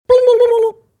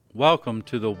Welcome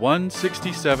to the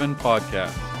 167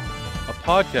 Podcast, a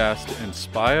podcast to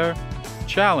inspire,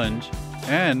 challenge,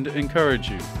 and encourage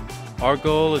you. Our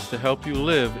goal is to help you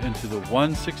live into the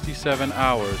 167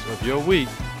 hours of your week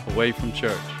away from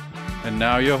church. And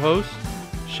now your host,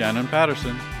 Shannon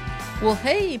Patterson. Well,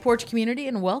 hey, Porch community,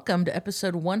 and welcome to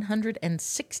episode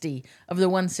 160 of the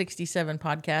 167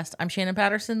 Podcast. I'm Shannon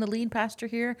Patterson, the lead pastor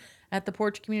here at the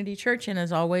Porch Community Church, and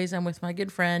as always, I'm with my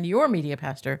good friend, your media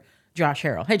pastor, Josh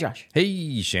Harrell. Hey, Josh.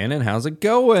 Hey, Shannon. How's it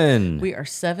going? We are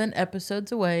 7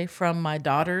 episodes away from my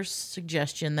daughter's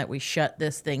suggestion that we shut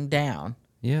this thing down.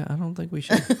 Yeah, I don't think we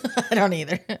should. I don't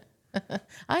either.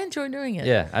 I enjoy doing it.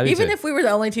 Yeah, I do even too. if we were the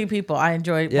only 2 people, I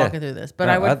enjoy walking through this. But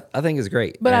No, I think it's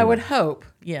great. But I And would hope,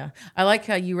 yeah. I like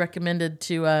how you recommended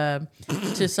to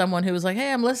someone who was like,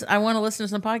 "Hey, I want to listen to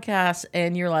some podcasts,"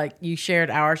 and you're like, you shared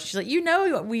ours. She's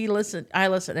like, we listen. I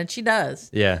listen, and she does.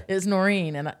 Yeah. It's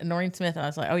Noreen Noreen Smith, and I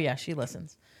was like, oh yeah, she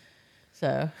listens.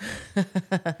 So,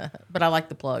 but I like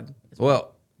the plug.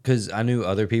 Well, because I knew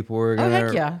other people were going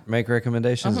heck to yeah. make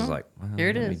recommendations. I was like, well, Here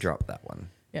it let me is. drop that one.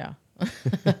 Yeah.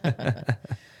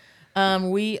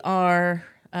 We are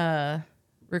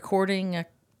recording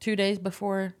 2 days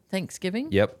before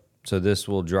Thanksgiving. Yep. So this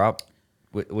will drop,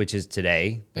 which is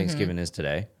today. Thanksgiving is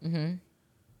today.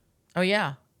 Oh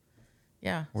yeah,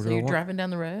 yeah. Or So do I you're want- driving down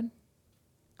the road.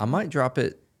 I might drop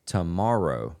it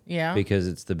tomorrow. Yeah. Because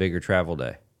it's the bigger travel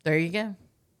day. There you go.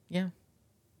 Yeah.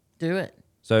 Do it.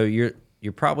 So you're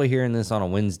probably hearing this on a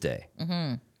Wednesday.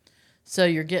 So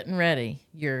you're getting ready.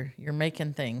 You're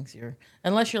making things.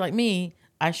 Unless you're like me,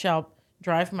 I shall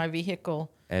drive my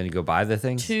vehicle And go buy the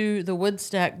things. to the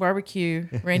Woodstack Barbecue,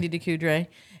 Randy DeCoudre,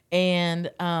 and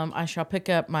I shall pick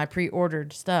up my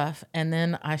pre-ordered stuff, and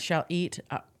then I shall eat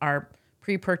our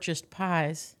pre-purchased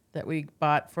pies that we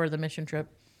bought for the mission trip.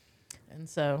 And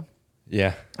so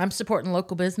Yeah. I'm supporting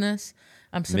local business.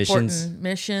 I'm supporting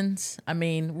missions. I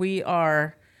mean, we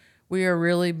are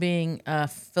really being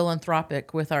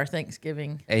philanthropic with our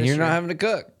Thanksgiving. And this you're year. not having to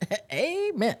cook.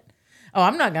 Amen. Oh,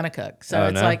 I'm not gonna cook. So Oh,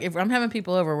 it's no? like if I'm having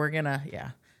people over, we're gonna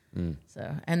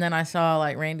So and then I saw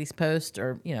like Randy's post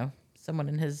or someone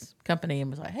in his company and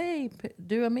was like, hey,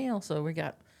 do a meal. So we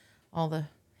got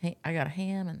I got a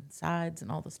ham and sides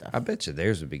and all the stuff. I bet you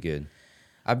theirs would be good.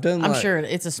 I'm I'm sure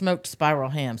it's a smoked spiral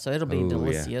ham, so it'll be Ooh,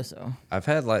 yeah. delicioso. I've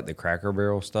had like the Cracker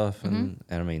Barrel stuff, and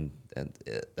I mean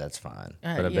that's fine.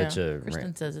 But I bet you,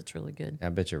 Kristen says it's really good. I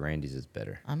bet you Randy's is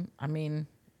better. I mean,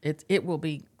 it will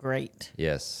be great.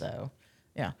 Yes. So,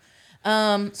 yeah.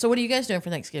 So what are you guys doing for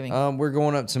Thanksgiving? We're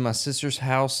going up to my sister's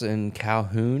house in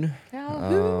Calhoun.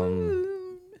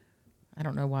 Calhoun. I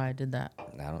don't know why I did that.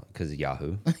 Because of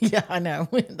Yahoo. Yeah, I know.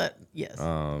 Yes.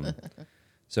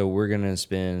 So we're gonna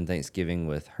spend Thanksgiving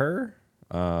with her.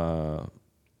 Mom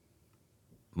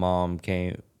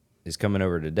is coming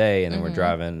over today, and then we're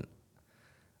driving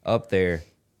up there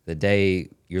the day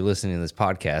you're listening to this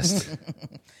podcast.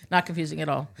 Not confusing at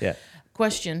all. Yeah.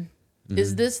 Question.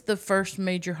 Is this the first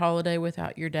major holiday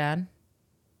without your dad?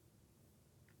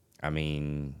 I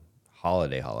mean,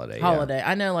 holiday. Holiday.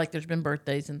 I know like there's been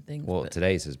birthdays and things. Well, but...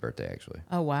 today's his birthday, actually.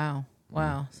 Oh, wow.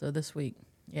 Wow. So this week.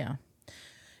 Yeah.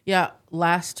 Yeah.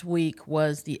 Last week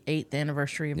was the 8th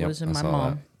anniversary of losing I my saw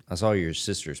mom. that. I saw your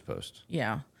sister's post.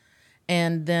 Yeah.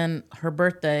 And then her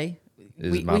birthday.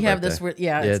 Is We have this.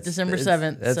 It's December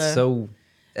 7th.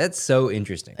 That's so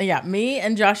interesting. Yeah, me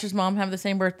and Josh's mom have the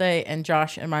same birthday, and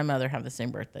Josh and my mother have the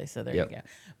same birthday. So there you go.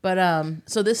 But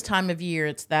so this time of year,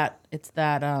 it's that.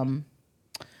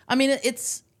 I mean,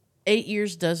 it's 8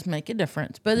 years does make a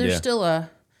difference, but there's still a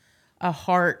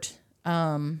heart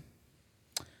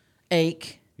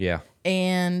ache. Yeah.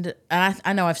 And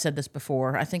I know I've said this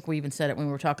before. I think we even said it when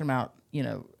we were talking about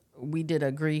we did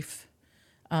a grief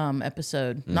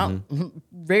episode, not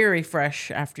very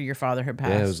fresh after your father had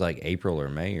passed. Yeah, it was like April or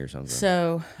May or something.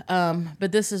 So,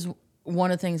 but this is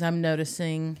one of the things I'm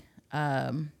noticing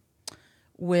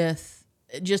with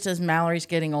just as Mallory's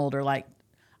getting older, like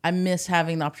I miss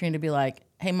having the opportunity to be like,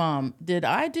 hey, Mom, did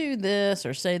I do this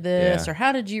or say this? Yeah. Or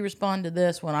how did you respond to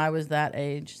this when I was that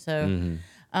age? So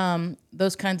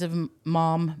those kinds of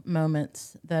mom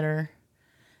moments that are...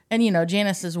 And,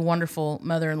 Janice is a wonderful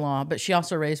mother-in-law, but she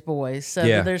also raised boys. So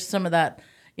there's some of that,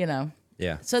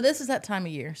 Yeah. So this is that time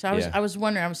of year. So I was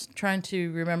wondering, I was trying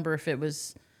to remember if it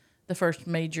was the first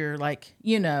major,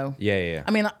 Yeah.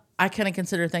 I mean, I kind of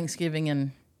consider Thanksgiving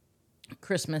and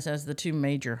Christmas as the 2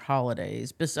 major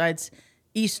holidays besides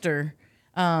Easter.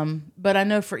 But I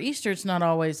know for Easter, it's not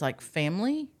always like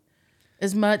family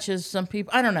as much as some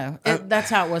people. I don't know. That's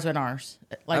how it was in ours.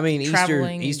 Like I mean,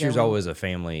 traveling Easter's going. always a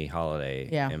family holiday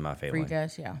in my For family. you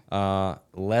guys, yeah.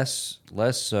 Less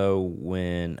so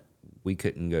when we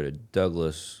couldn't go to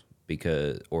Douglas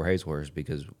or Hazelhurst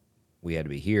because we had to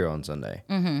be here on Sunday.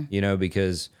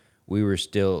 Because we were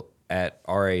still at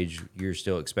our age, you're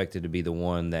still expected to be the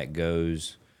one that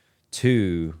goes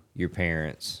to your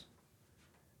parents.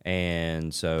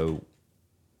 And so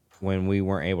when we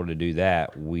weren't able to do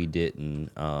that, we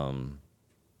didn't,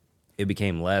 it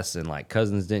became less, and like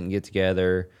cousins didn't get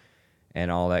together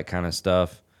and all that kind of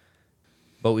stuff.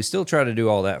 But we still try to do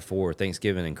all that for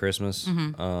Thanksgiving and Christmas.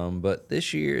 But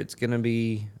this year it's going to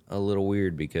be a little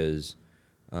weird because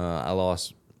I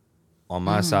lost on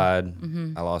my side.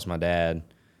 I lost my dad,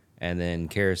 and then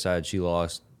Kara's side, she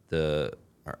lost her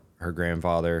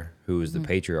grandfather, who was the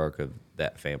patriarch of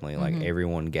that family. Like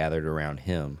everyone gathered around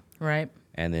him, Right.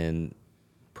 and then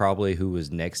probably who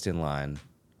was next in line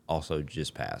also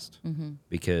just passed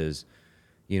because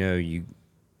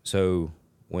so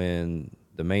when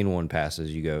the main one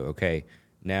passes, you go, okay,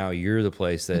 now you're the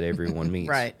place that everyone meets.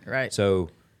 Right. So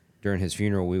during his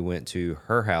funeral, we went to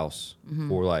her house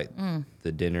for like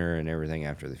the dinner and everything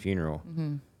after the funeral.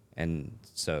 And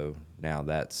so now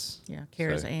that's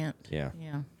Kara's aunt. Yeah.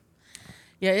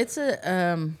 It's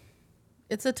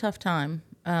a tough time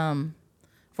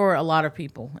for a lot of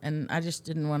people, and I just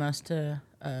didn't want us to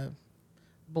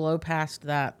blow past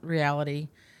that reality.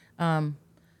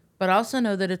 But I also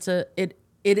know that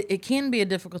it can be a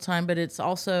difficult time, but it's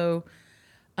also,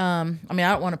 I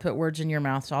don't want to put words in your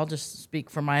mouth, so I'll just speak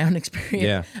from my own experience.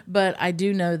 Yeah. But I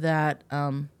do know that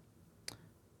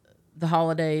the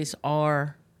holidays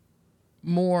are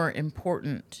more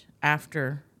important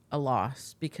after a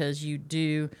loss, because you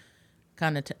do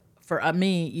kind of, for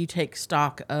me, you take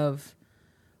stock of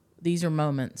these are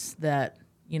moments that,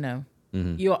 you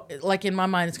like in my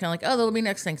mind, it's kind of like, oh, that'll be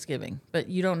next Thanksgiving, but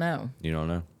you don't know. You don't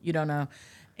know. You don't know.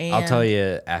 And I'll tell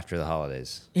you after the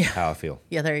holidays how I feel.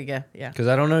 Yeah, there you go. Yeah. Because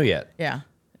I don't know yet. Yeah.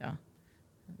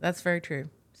 That's very true.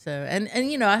 So, and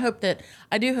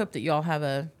I do hope that y'all have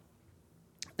that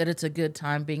it's a good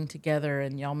time being together,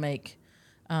 and y'all make,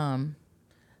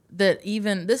 that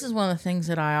even, this is one of the things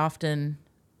that I often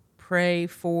pray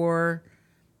for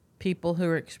people who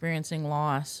are experiencing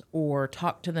loss or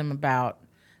talk to them about,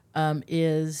 I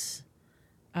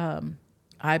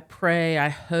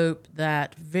hope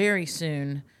that very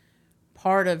soon,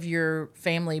 part of your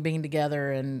family being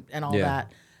together and all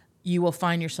that, you will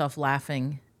find yourself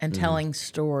laughing and telling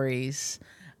stories.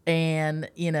 And,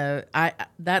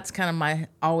 that's kind of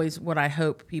always what I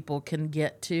hope people can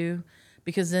get to,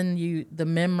 because then the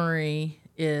memory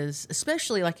is,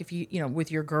 especially like if you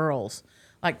with your girls,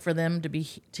 like for them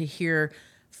to hear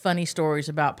funny stories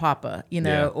about Papa,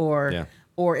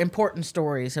 or important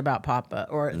stories about Papa,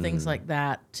 or things like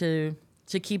that, to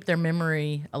keep their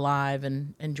memory alive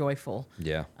and joyful.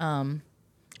 Yeah. And,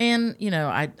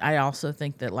 I also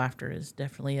think that laughter is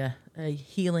definitely a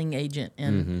healing agent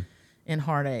in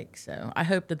heartache. So I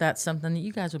hope that that's something that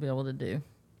you guys will be able to do.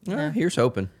 Here's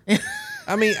hoping.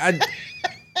 I mean,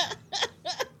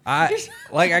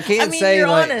 I can't say, you're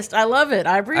like, honest. I love it.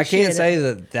 I appreciate it. I can't say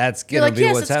that that's You're going like, to be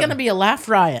yes, what's it's happening. going to be a laugh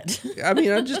riot. I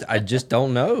mean, I just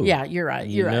don't know. Yeah, you're right.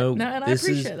 You're right. No, and I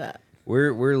appreciate that.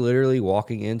 We're literally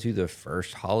walking into the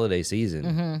first holiday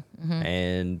season,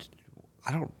 and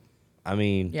the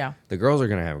girls are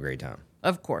gonna have a great time.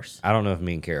 Of course. I don't know if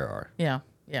me and Kara are. Yeah.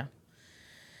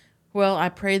 Well, I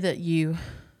pray that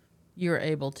you're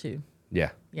able to.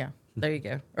 Yeah. Yeah. There you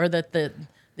go. Or that the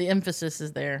emphasis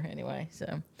is there anyway.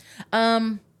 So,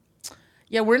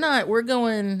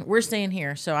 we're staying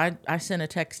here. So I sent a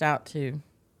text out to,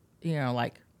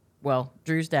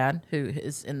 Drew's dad, who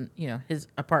is in, his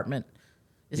apartment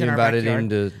is in our backyard.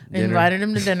 Invited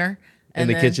him to dinner. In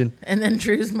the kitchen. And then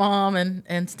Drew's mom and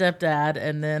stepdad.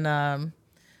 And then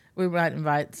we might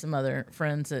invite some other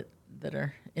friends that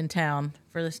are in town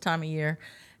for this time of year.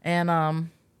 And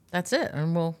that's it.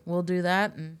 And we'll do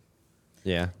that. And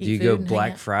yeah. Do you go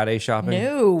Black Friday shopping?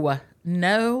 No.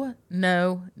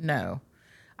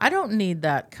 I don't need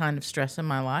that kind of stress in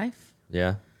my life.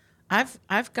 Yeah.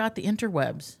 I've got the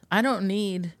interwebs.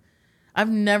 I've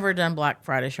never done Black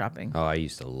Friday shopping. Oh, I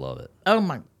used to love it. Oh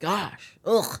my gosh.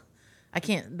 Ugh. I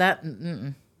can't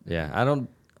Yeah,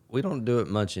 we don't do it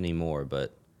much anymore,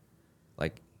 but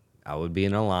like I would be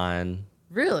in a line.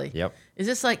 Really? Yep. Is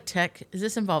this like tech? Does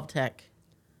this involve tech?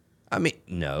 I mean,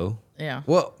 no. Yeah.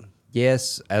 Well,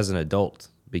 yes, as an adult,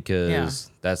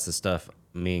 because that's the stuff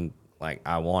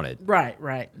I wanted.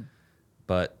 Right.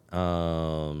 But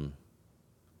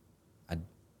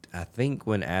I think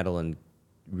when Adeline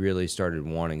really started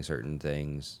wanting certain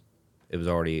things, it was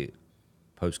already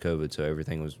post-COVID, so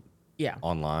everything was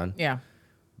online. Yeah.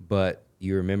 But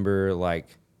you remember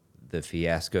like the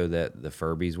fiasco that the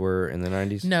Furbies were in the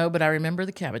 90s? No, but I remember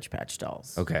the Cabbage Patch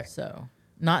dolls. Okay. So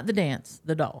not the dance,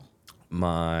 the doll.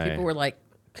 People were like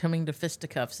coming to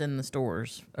fisticuffs in the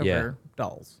stores over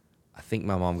dolls. I think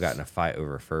my mom got in a fight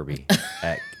over a Furby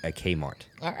at Kmart.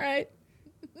 All right.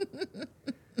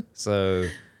 So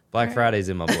Black Friday's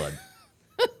in my blood.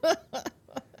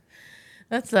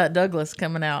 That's that Douglas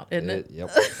coming out, isn't it?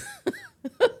 Yep.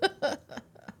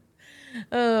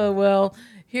 Oh, well,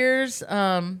 here's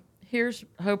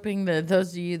hoping that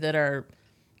those of you that are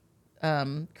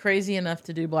crazy enough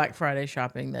to do Black Friday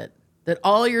shopping, that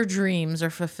all your dreams are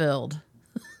fulfilled.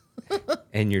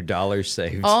 And your dollars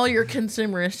saved. All your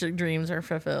consumeristic dreams are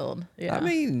fulfilled. Yeah. I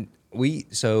mean,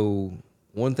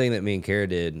 one thing that me and Kara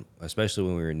did, especially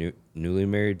when we were newly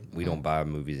married, we don't buy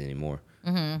movies anymore.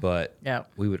 Mm-hmm. But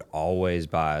we would always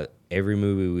buy every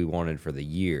movie we wanted for the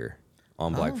year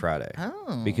on Black Friday.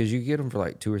 Oh. Because you get them for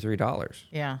like $2 or $3.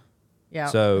 Yeah. Yeah.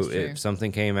 So if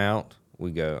something came out,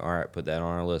 we go, all right, put that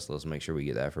on our list. Let's make sure we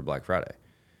get that for Black Friday.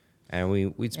 And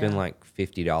we'd spend like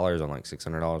 $50 on like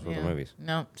 $600 worth of movies.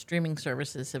 No, streaming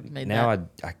services have made now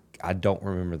that. I don't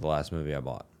remember the last movie I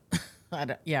bought. I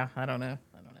don't know.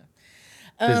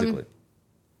 Physically.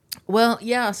 Well,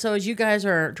 yeah. So as you guys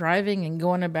are driving and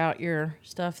going about your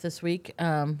stuff this week,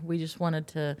 we just wanted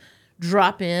to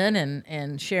drop in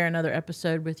and share another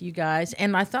episode with you guys.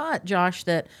 And I thought, Josh,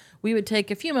 that we would take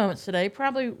a few moments today.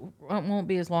 Probably won't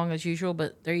be as long as usual,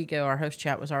 but there you go. Our host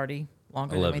chat was already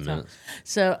longer 11 than we minutes.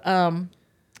 thought. So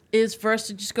is for us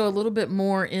to just go a little bit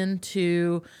more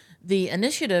into the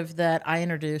initiative that I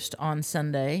introduced on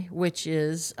Sunday, which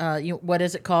is, what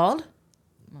is it called?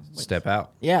 Step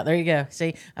out. Yeah, there you go.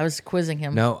 See, I was quizzing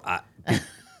him. No, I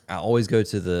always go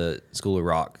to the School of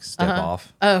Rock step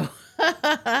off. Oh.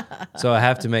 So I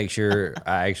have to make sure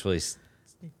I actually,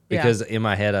 because in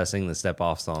my head I sing the step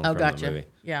off song from gotcha. the movie.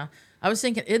 Yeah. I was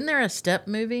thinking, isn't there a step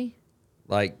movie?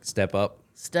 Like Step Up.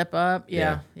 Step Up?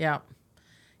 Yeah.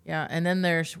 And then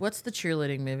there's, what's the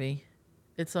cheerleading movie?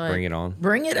 It's like Bring It On.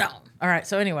 Bring It On. All right.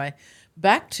 So anyway,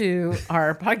 back to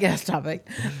our podcast topic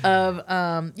of,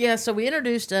 so we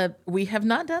introduced we have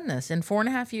not done this in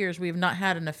 4.5 years. We have not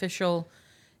had an official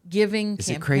giving Is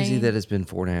campaign. it crazy that it's been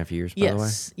 4.5 years, by the way?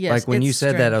 Yes. Like when you it's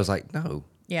said that, strange. I was like, no,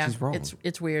 Yeah, she's wrong.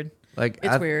 it's weird. Like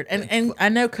It's weird. And I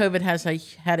know COVID has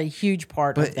had a huge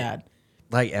part of that.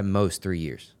 Like at most 3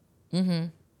 years.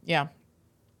 Yeah.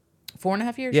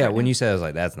 4.5 years? Yeah, right when now? you said, I was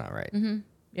like, that's not right.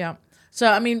 Yeah. So,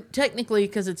 I mean, technically,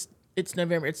 because it's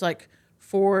November, it's like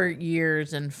 4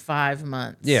 years and 5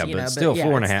 months. Yeah, but still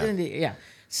 4.5. Yeah.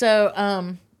 So,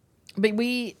 but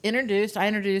I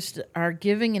introduced our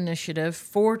giving initiative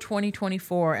for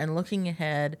 2024 and looking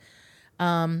ahead,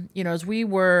 as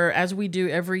we do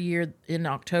every year in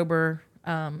October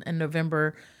and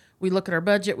November, we look at our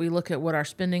budget, we look at what our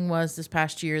spending was this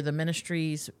past year, the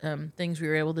ministries, things we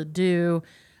were able to do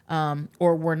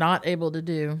or were not able to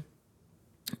do,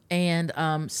 and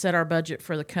set our budget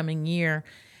for the coming year.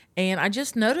 And I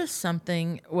just noticed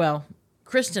something. Well,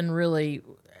 Kristen really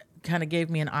kind of gave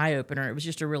me an eye-opener. It was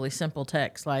just a really simple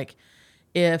text. Like,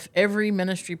 if every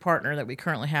ministry partner that we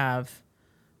currently have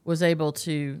was able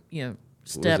to,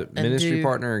 step Was it and ministry do...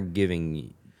 partner or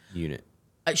giving unit?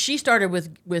 She started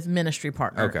with ministry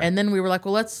partner. Okay. And then we were like,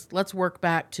 well, let's work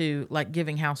back to like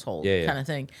giving household kind of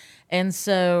thing. And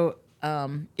so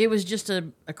it was just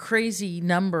a crazy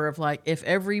number of like, if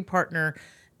every partner...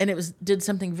 And it did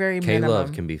something very minimum.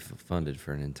 K-Love can be funded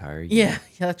for an entire year. Yeah,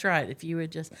 that's right. If you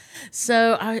would just,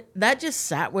 so that just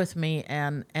sat with me,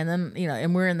 and then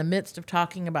and we're in the midst of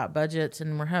talking about budgets,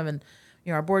 and we're having,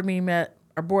 our board met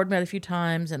a few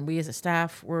times, and we as a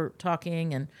staff were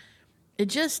talking, and it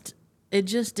just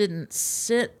didn't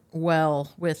sit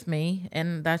well with me,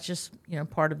 and that's just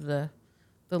part of the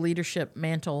leadership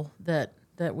mantle that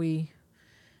we.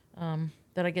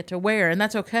 That I get to wear, and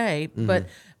that's okay. Mm-hmm.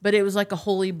 But it was like a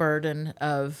holy burden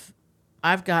of,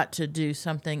 I've got to do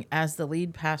something as the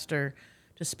lead pastor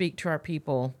to speak to our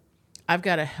people. I've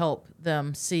got to help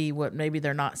them see what maybe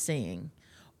they're not seeing,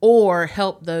 or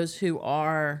help those who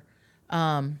are,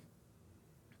 not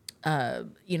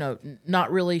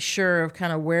really sure of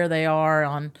kind of where they are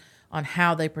on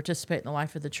how they participate in the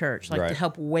life of the church, like to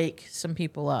help wake some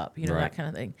people up, that kind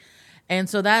of thing. And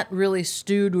so that really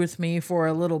stewed with me for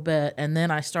a little bit, and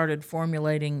then I started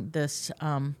formulating this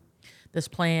this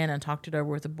plan and talked it over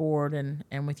with the board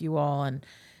and with you all, and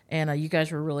you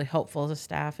guys were really helpful as a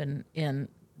staff in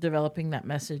developing that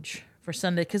message for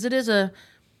Sunday, because it is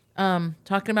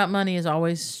talking about money is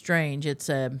always strange. It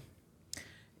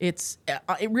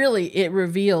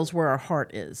reveals where our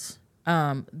heart is.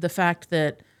 The fact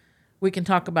that we can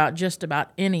talk about just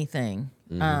about anything,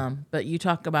 but you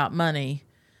talk about money.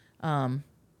 And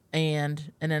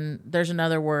then there's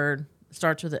another word,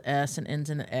 starts with an S and ends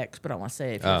in an X, but I don't want to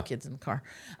say it if you have kids in the car.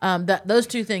 Those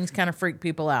two things kind of freak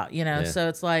people out, you know? Yeah. So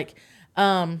it's like,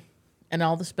 and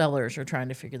all the spellers are trying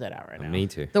to figure that out right now. Me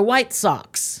too. The White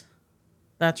Sox.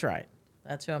 That's right.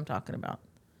 That's who I'm talking about.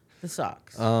 The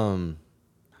Sox. Not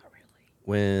really.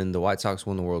 When the White Sox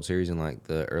won the World Series in like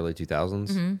the early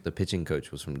 2000s, the pitching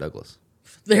coach was from Douglas.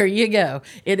 There you go.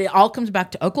 It all comes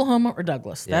back to Oklahoma or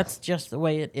Douglas. Yeah. That's just the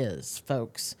way it is,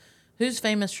 folks. Who's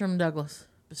famous from Douglas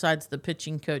besides the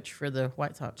pitching coach for the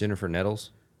White Sox? Jennifer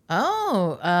Nettles.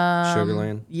 Oh.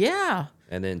 Sugarland. Yeah.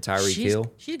 And then Tyreek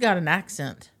Hill. She's got an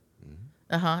accent.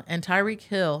 And Tyreek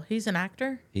Hill, he's an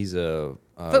actor? He's a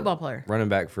football player. Running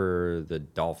back for the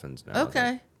Dolphins now.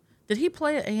 Okay. Did he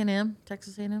play at A&M,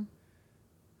 Texas A&M?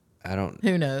 I don't.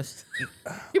 Who knows?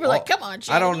 You were like, "Come on,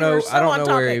 Shane, I don't know. So I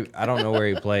don't know where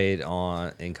he played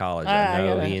in college. I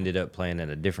know he ended up playing at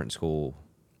a different school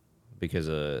because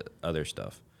of other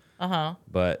stuff.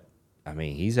 But I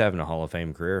mean, he's having a Hall of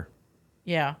Fame career.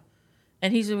 Yeah,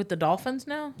 and he's with the Dolphins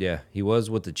now. Yeah, he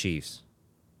was with the Chiefs.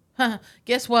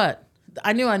 Guess what?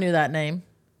 I knew that name.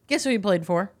 Guess who he played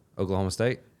for? Oklahoma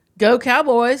State. Go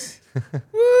Cowboys!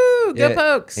 Woo! Go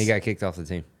Pokes! He got kicked off the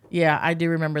team. Yeah, I do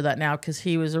remember that now because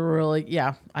he was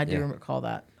I do recall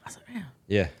that. I was like, man.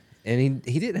 Yeah, and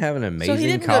he didn't have an amazing. So he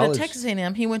didn't college. go to Texas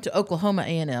A&M. He went to Oklahoma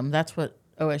A&M. That's what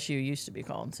OSU used to be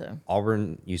called. So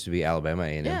Auburn used to be Alabama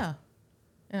A&M.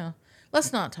 Yeah.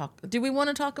 Let's not talk. Do we want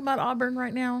to talk about Auburn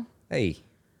right now? Hey,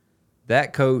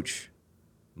 that coach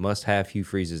must have Hugh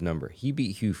Freeze's number. He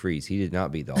beat Hugh Freeze. He did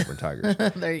not beat the Auburn Tigers.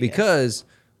 There you because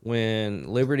when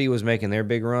Liberty was making their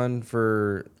big run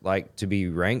for to be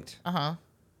ranked,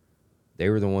 they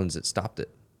were the ones that stopped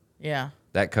it. Yeah.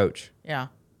 That coach. Yeah.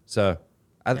 So,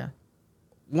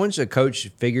 once a coach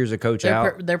figures a coach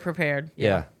out, they're prepared.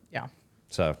 Yeah. Yeah.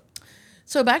 So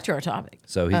back to our topic.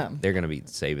 So they're going to be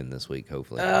saving this week,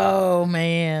 hopefully. Oh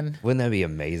man, wouldn't that be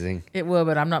amazing? It will,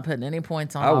 but I'm not putting any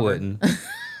points on. I wouldn't.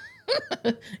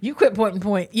 You quit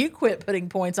putting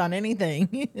points on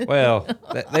anything. Well,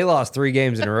 they lost 3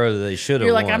 games in a row that they should have.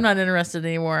 You're like, won. I'm not interested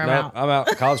anymore. I'm out. I'm out.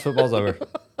 College football's over.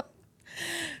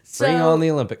 Bring on the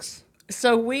Olympics.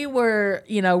 So we were,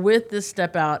 with this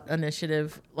Step Out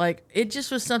initiative, like it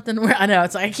just was something where I know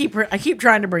it's like I keep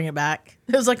trying to bring it back.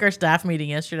 It was like our staff meeting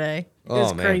yesterday. It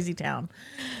was crazy town.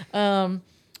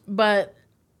 But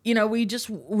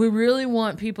we really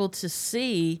want people to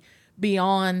see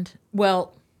beyond.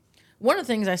 Well, one of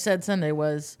the things I said Sunday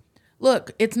was,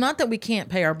 look, it's not that we can't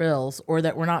pay our bills or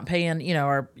that we're not paying,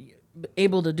 are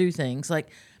able to do things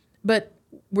but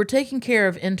we're taking care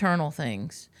of internal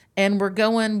things. And we're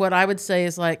going what I would say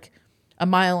is like a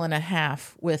mile and a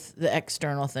half with the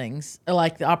external things,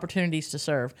 like the opportunities to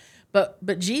serve.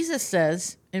 But Jesus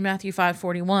says in Matthew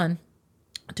 5:41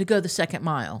 to go the second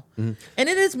mile. Mm-hmm. And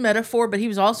it is metaphor, but he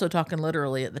was also talking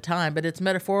literally at the time. But it's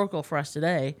metaphorical for us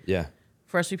today. Yeah.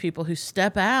 For us to be people who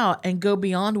step out and go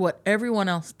beyond what everyone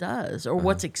else does or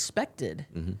what's expected.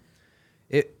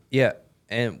 Mm-hmm.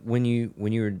 And when you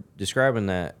were describing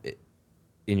that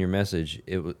in your message,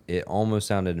 it almost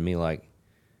sounded to me like,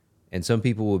 and some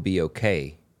people would be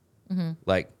okay,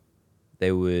 like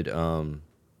they would,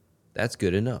 that's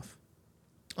good enough.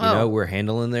 We're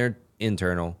handling their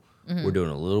internal, we're doing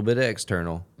a little bit of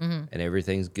external, and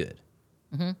everything's good.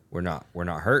 We're not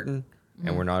hurting,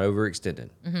 and we're not overextending.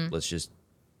 Let's just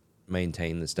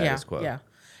maintain the status quo. Yeah.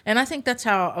 And I think that's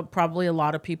how probably a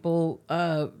lot of people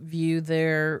view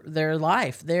their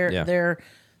life,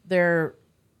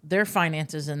 their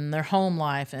finances and their home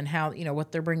life and how,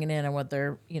 what they're bringing in and what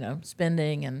they're,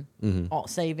 spending and all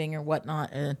saving or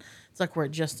whatnot. And it's like we're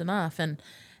at just enough.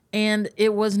 And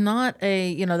it was not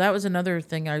that was another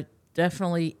thing I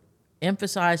definitely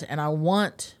emphasize and I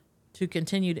want to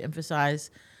continue to emphasize.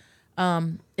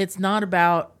 It's not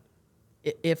about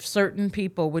if certain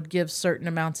people would give certain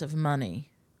amounts of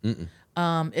money.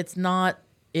 It's not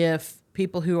if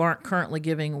people who aren't currently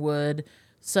giving would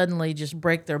suddenly just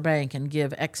break their bank and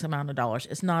give X amount of dollars.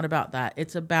 It's not about that.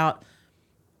 It's about,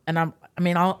 and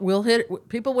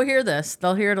people will hear this.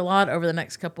 They'll hear it a lot over the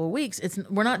next couple of weeks.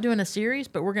 We're not doing a series,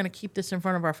 but we're going to keep this in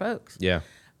front of our folks. Yeah.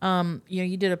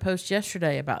 You did a post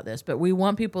yesterday about this, but we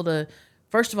want people to,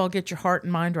 first of all, get your heart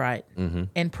and mind right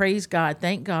and praise God.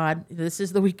 Thank God. This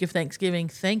is the week of Thanksgiving.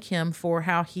 Thank him for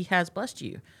how he has blessed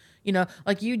you.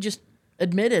 Like you just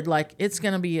admitted, like it's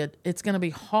going to be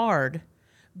hard.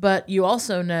 But you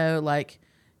also know, like,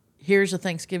 here's a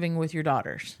Thanksgiving with your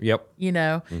daughters. Yep.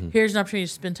 Here's an opportunity to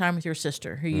spend time with your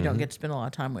sister, who you don't get to spend a lot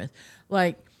of time with.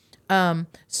 Like,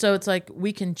 so it's like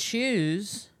we can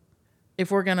choose if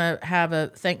we're gonna have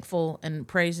a thankful and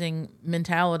praising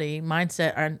mentality,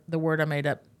 mindset, the word I made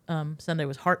up Sunday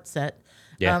was heart set.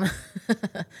 Yeah.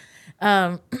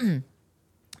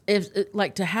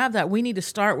 Like to have that, we need to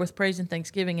start with praise and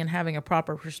thanksgiving and having a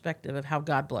proper perspective of how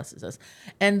God blesses us.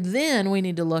 And then we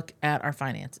need to look at our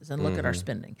finances and look at our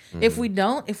spending. If we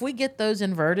don't, if we get those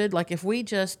inverted, like if we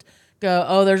just go,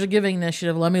 oh, there's a giving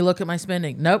initiative, let me look at my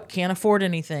spending. Nope, can't afford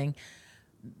anything.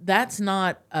 That's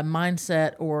not a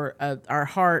mindset, or our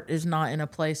heart is not in a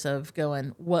place of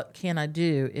going, what can I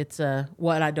do? It's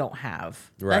what I don't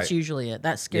have. Right. That's usually it.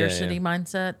 That scarcity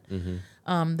mindset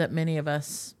that many of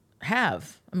us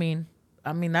have. I mean,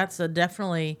 that's a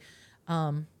definitely.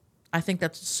 I think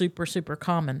that's super, super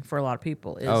common for a lot of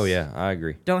people. Is Oh yeah, I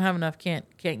agree. don't have enough, can't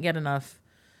get enough.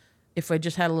 If we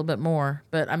just had a little bit more,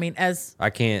 but I mean, as I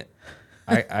can't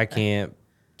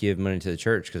give money to the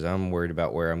church because I'm worried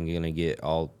about where I'm going to get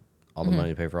all the money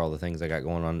to pay for all the things I got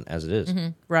going on as it is.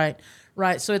 right.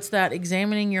 So it's that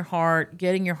examining your heart,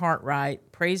 getting your heart right,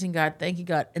 praising God, thanking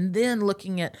God, and then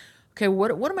looking at, okay,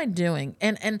 what am I doing?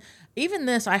 And even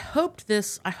this, I hope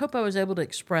I was able to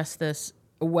express this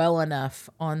well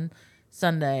enough on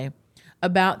Sunday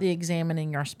about the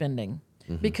examining our spending,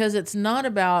 because it's not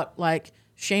about like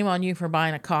shame on you for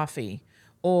buying a coffee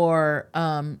or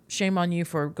shame on you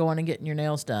for going and getting your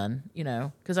nails done,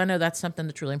 because I know that's something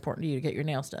that's really important to you to get your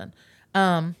nails done.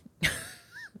 I'm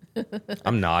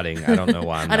nodding. I don't know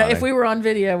why I'm I know nodding. if we were on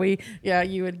video,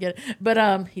 you would get it.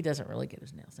 But he doesn't really get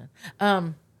his nails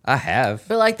done. I have.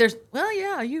 But like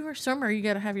you were summer, you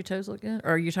got to have your toes look good.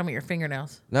 Or are you talking about your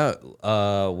fingernails?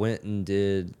 No, went and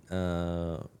did,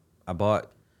 I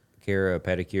bought Kara a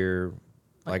pedicure,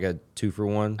 like a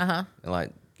 2-for-1. And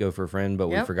like go for a friend, but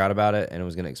we forgot about it and it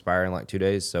was going to expire in like 2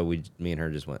 days. So me and her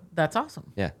just went. That's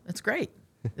awesome. Yeah. That's great.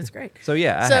 It's great. So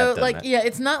yeah, I have done that.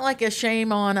 It's not like a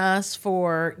shame on us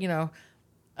for,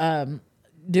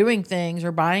 doing things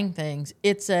or buying things.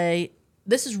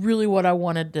 This is really what I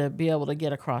wanted to be able to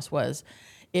get across was,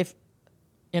 if,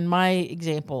 in my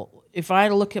example, if I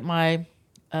look at my,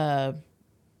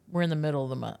 we're in the middle of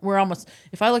the month.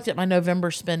 If I looked at my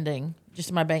November spending,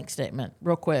 just my bank statement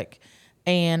real quick,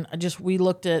 and we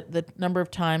looked at the number of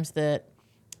times that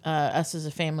us as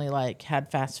a family like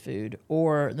had fast food,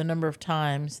 or the number of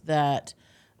times that,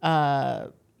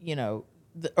 or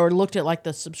looked at like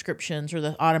the subscriptions or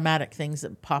the automatic things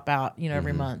that pop out,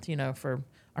 every month, for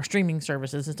our streaming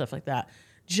services and stuff like that.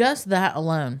 Just that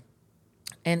alone,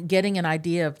 and getting an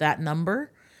idea of that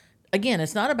number. Again,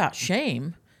 it's not about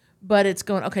shame, but it's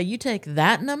going, okay, you take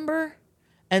that number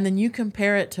and then you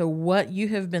compare it to what you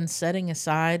have been setting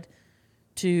aside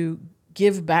to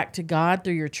give back to God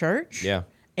through your church. Yeah.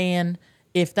 And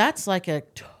if that's like a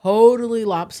totally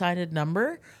lopsided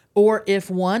number, or if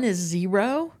one is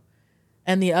 0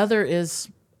 and the other is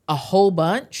a whole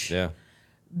bunch,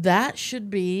 that should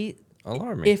be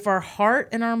alarming. If our heart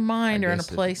and our mind are in a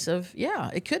place of,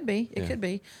 it could be. It could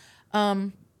be.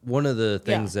 One of the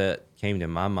things that came to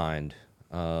my mind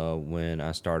when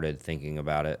I started thinking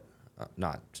about it,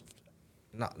 not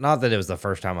that it was the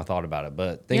first time I thought about it,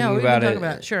 but thinking about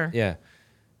it, sure. Yeah,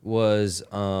 was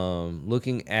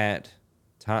looking at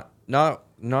time,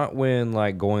 not when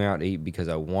like going out to eat because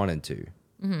I wanted to,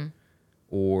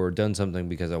 or done something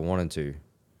because I wanted to.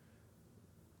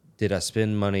 Did I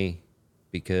spend money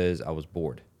because I was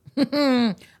bored?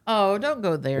 Oh, don't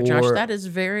go there, Josh. That is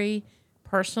very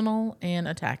personal and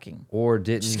attacking. Or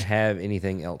didn't have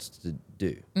anything else to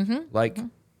do.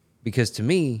 Because to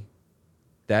me,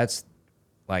 that's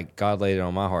like God laid it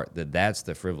on my heart that's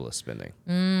the frivolous spending.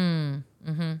 Going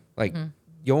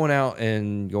out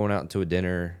to a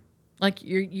dinner. Like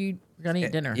you're gonna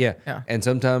eat dinner. Yeah. And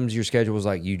sometimes your schedule is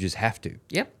like you just have to.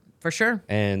 Yep, for sure.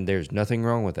 And there's nothing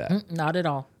wrong with that. Not at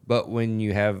all. But when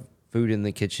you have food in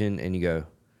the kitchen and you go,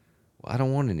 well, I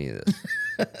don't want any of this.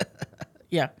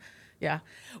 Yeah.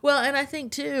 Well, and I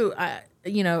think too,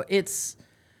 it's,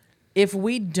 if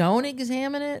we don't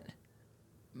examine it,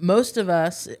 most of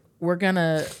us, we're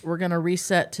gonna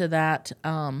reset to that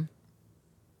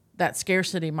that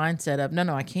scarcity mindset of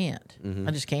no, I can't.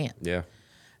 I just can't. Yeah.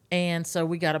 And so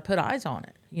we got to put eyes on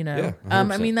it. Yeah,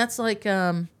 I mean, that's like.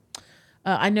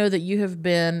 I know that you have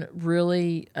been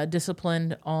really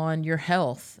disciplined on your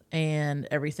health and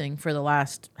everything for the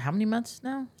last, how many months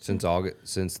now? Since August,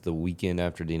 since the weekend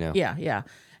after D-Now. Yeah.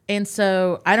 And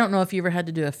so I don't know if you ever had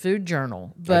to do a food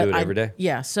journal, but I do it every day.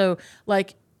 Yeah. So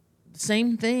like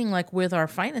same thing, like with our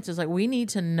finances, like we need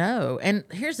to know. And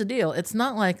here's the deal. It's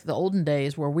not like the olden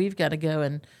days where we've got to go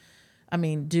and,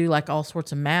 do like all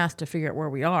sorts of math to figure out where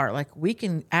we are. Like we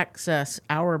can access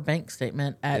our bank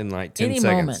statement at in like 10 any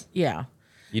seconds. moment. Yeah.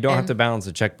 You don't have to balance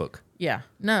a checkbook. Yeah.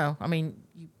 No, I mean,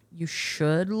 you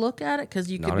should look at it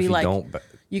because you could Not be if you like, don't.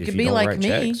 you if could you be don't like write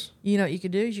me. checks. You know what you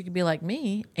could do is you could be like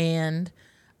me and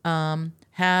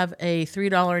have a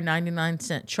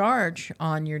 $3.99 charge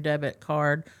on your debit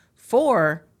card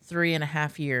for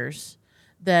 3.5 years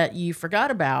that you forgot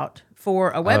about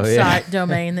for a website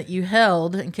domain that you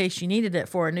held in case you needed it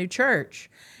for a new church.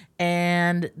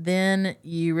 And then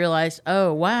you realize,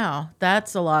 oh, wow,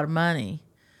 that's a lot of money.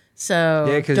 So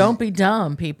Yeah, 'cause- don't be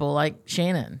dumb, people like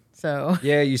Shannon. So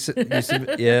Yeah, you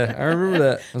said, yeah, I remember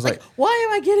that. I was like, why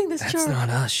am I getting this that's charge? not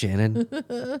us, Shannon.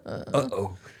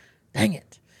 Uh-oh. Dang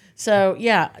it. So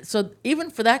yeah, so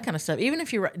even for that kind of stuff, even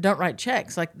if you don't write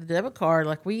checks, like the debit card,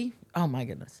 like oh my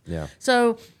goodness. Yeah.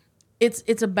 So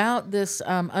it's about this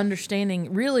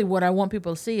understanding. Really, what I want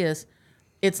people to see is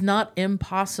it's not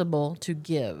impossible to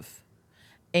give,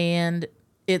 and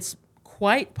it's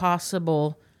quite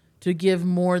possible to give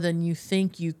more than you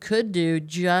think you could do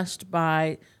just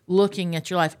by looking at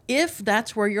your life. If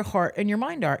that's where your heart and your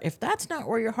mind are. If that's not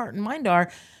where your heart and mind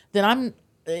are, then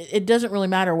it doesn't really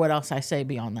matter what else I say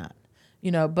beyond that.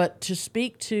 But to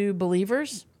speak to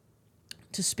believers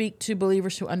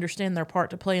who understand their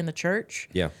part to play in the church,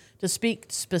 Yeah. to speak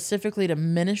specifically to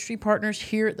ministry partners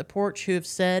here at the Porch who have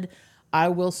said, I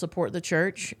will support the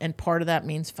church, and part of that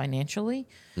means financially.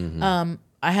 I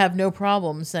have no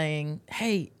problem saying,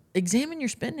 hey, examine your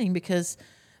spending, because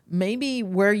maybe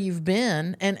where you've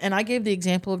been, and I gave the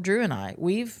example of Drew and I,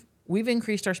 we've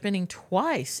increased our spending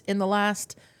twice in the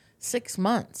last 6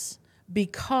 months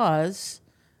because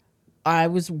I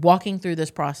was walking through this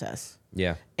process.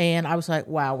 Yeah. And I was like,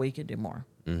 wow, we could do more.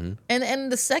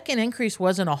 And the second increase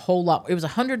wasn't a whole lot. It was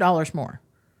 $100 more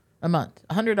a month,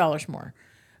 $100 more.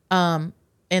 And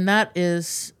that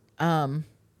is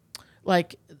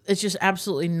like, it's just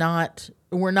absolutely not,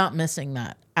 we're not missing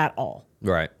that at all.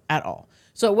 Right. At all.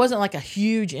 So it wasn't like a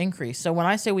huge increase. So when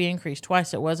I say we increased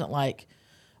twice, it wasn't like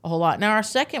a whole lot. Now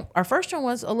our first one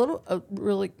was a little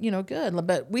really, good,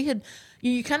 but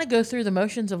you kind of go through the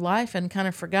motions of life and kind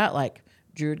of forgot, like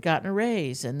Drew had gotten a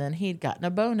raise and then he'd gotten a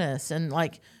bonus and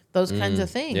like those kinds of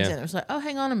things. Yeah. And it was like, oh,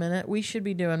 hang on a minute, we should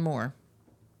be doing more.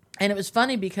 And it was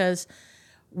funny because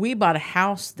we bought a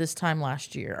house this time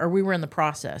last year, or we were in the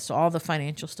process. So all the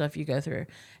financial stuff you go through.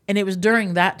 And it was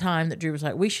during that time that Drew was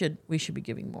like, we should be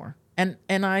giving more. And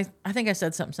I think I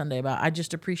said something Sunday about, I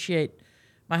just appreciate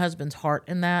my husband's heart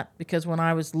in that, because when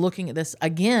I was looking at this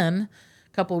again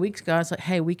a couple of weeks ago, I was like,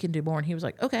 hey, we can do more. And he was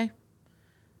like, okay.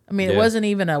 I mean, It wasn't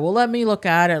even let me look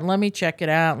at it and let me check it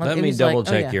out. Let me double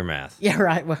check your math. Yeah,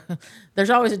 right. Well, there's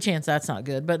always a chance that's not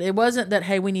good. But it wasn't that,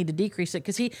 hey, we need to decrease it.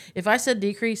 Because if I said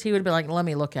decrease, he would be like, let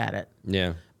me look at it.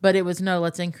 Yeah. But it was, no,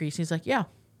 let's increase. He's like, yeah.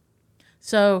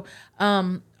 So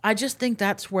I just think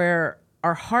that's where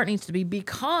our heart needs to be,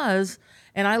 because,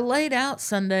 and I laid out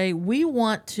Sunday, we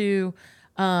want to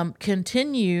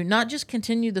continue, not just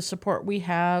continue the support we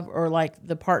have or like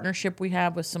the partnership we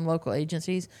have with some local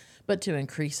agencies, but to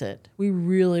increase it. I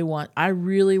really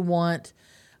want,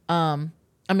 I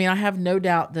have no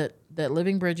doubt that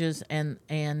Living Bridges and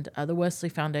the Wesley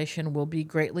Foundation will be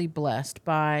greatly blessed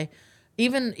by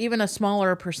even a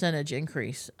smaller percentage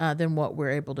increase than what we're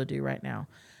able to do right now.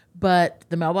 But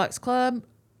the Mailbox Club,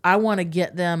 I want to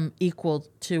get them equal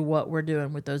to what we're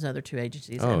doing with those other two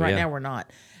agencies. And right now we're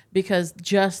not. Because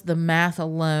just the math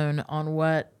alone on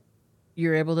what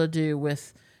you're able to do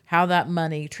with how that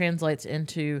money translates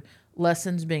into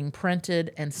lessons being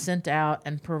printed and sent out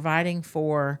and providing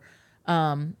for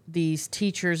these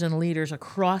teachers and leaders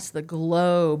across the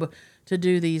globe to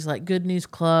do these like good news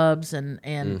clubs and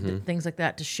things like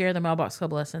that, to share the Mailbox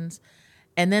Club lessons,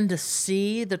 and then to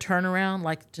see the turnaround,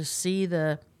 like to see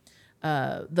the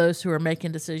those who are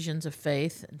making decisions of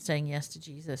faith and saying yes to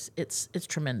Jesus. It's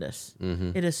tremendous.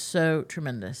 It is so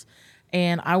tremendous.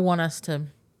 And I want us to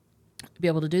be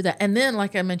able to do that. And then,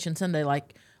 like I mentioned Sunday,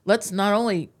 like, let's not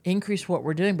only increase what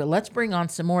we're doing, but let's bring on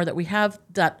some more, that we have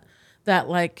that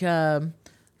like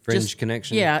fringe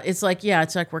connection. Yeah, it's like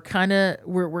we're kind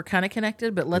of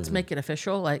connected, but let's make it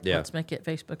official. Like, let's make it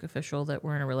Facebook official that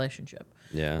we're in a relationship.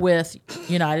 Yeah. With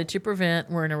United to Prevent,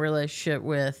 we're in a relationship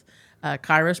with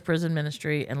Kairos Prison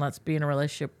Ministry, and let's be in a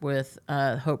relationship with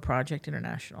Hope Project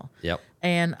International. Yep.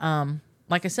 And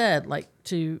like I said, like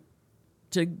to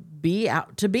be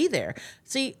there.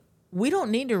 See, we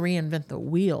don't need to reinvent the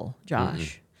wheel,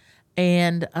 Josh.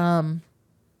 And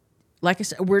like I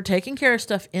said, we're taking care of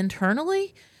stuff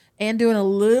internally and doing a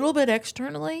little bit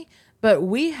externally, but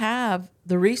we have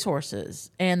the resources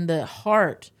and the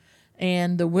heart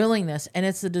and the willingness, and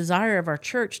it's the desire of our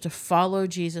church to follow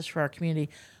Jesus for our community.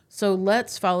 So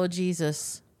let's follow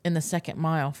Jesus in the second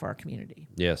mile for our community.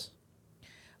 Yes.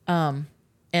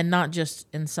 and not just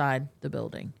inside the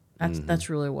building. That's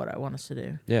really what I want us to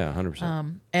do. Yeah,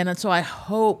 100%. And so I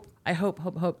hope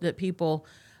that people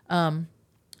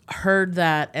heard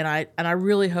that, and I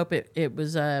really hope it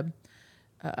was a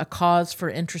cause for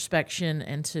introspection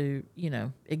and to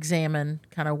examine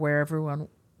kind of where everyone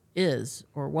is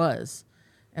or was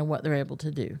and what they're able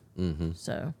to do. Mm-hmm.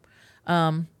 So,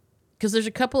 because there's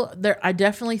a couple there, I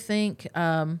definitely think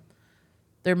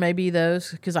there may be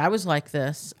those, because I was like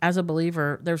this as a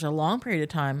believer. There's a long period of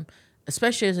time,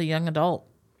 especially as a young adult,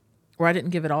 where I didn't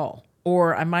give it all,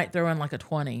 or I might throw in like a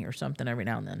 20 or something every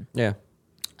now and then. Yeah.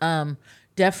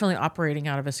 Definitely operating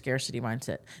out of a scarcity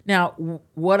mindset. Now,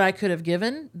 what I could have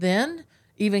given then,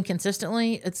 even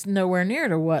consistently, it's nowhere near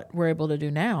to what we're able to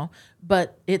do now,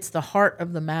 but it's the heart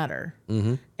of the matter.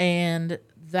 Mm-hmm. And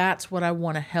that's what I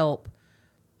want to help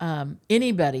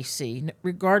anybody see,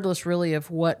 regardless really of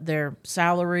what their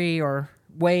salary or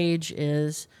wage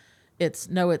is. It's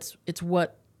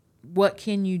what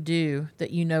can you do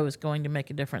that is going to make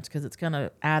a difference, because it's going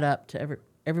to add up to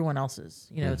everyone else's.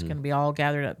 It's going to be all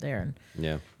gathered up there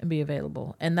and be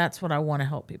available. And that's what I want to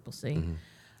help people see. Mm-hmm.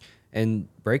 And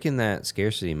breaking that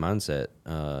scarcity mindset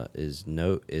is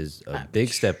a big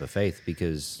step of faith,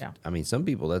 because I mean, some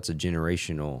people, that's a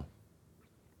generational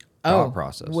thought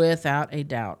process, without a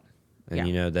doubt.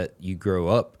 And that you grow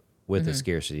up with a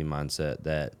scarcity mindset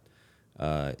that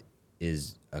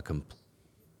is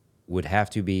would have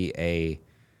to be a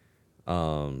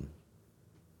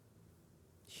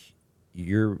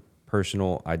your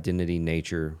personal identity,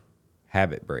 nature,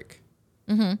 habit break,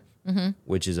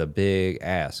 which is a big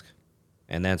ask.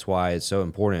 And that's why it's so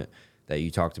important that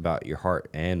you talked about your heart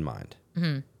and mind,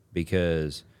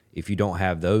 because if you don't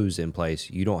have those in place,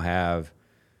 you don't have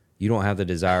the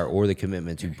desire or the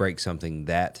commitment to break something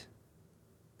that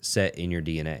set in your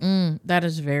DNA. That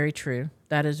is very true.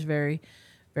 That is very,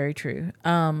 very true.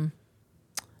 And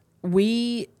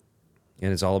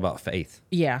it's all about faith.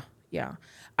 Yeah.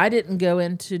 I didn't go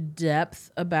into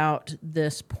depth about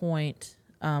this point.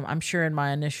 I'm sure in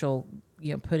my initial,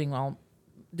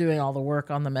 doing all the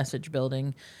work on the message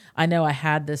building, I know I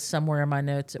had this somewhere in my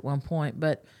notes at one point,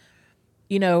 but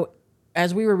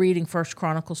as we were reading 1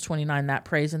 Chronicles 29, that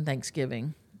praise and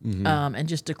thanksgiving, and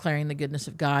just declaring the goodness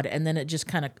of God, and then it just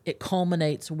it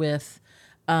culminates with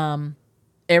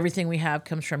everything we have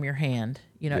comes from your hand.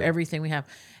 Everything we have,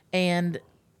 and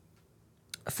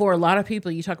for a lot of people,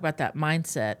 you talk about that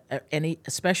mindset, and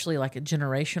especially like a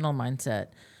generational mindset.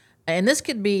 And this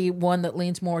could be one that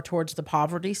leans more towards the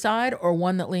poverty side, or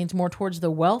one that leans more towards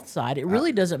the wealth side. It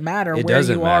really doesn't matter where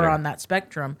you are on that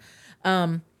spectrum.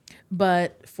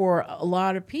 But for a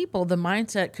lot of people, the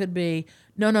mindset could be,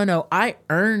 no, I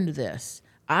earned this.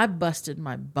 I busted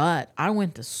my butt. I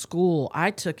went to school. I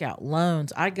took out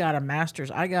loans. I got a master's.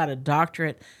 I got a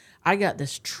doctorate. I got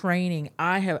this training.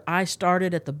 I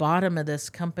started at the bottom of this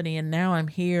company and now I'm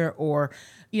here. Or,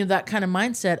 that kind of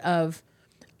mindset of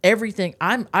everything.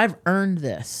 I've earned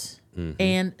this.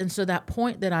 Mm-hmm. And so that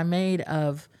point that I made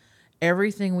of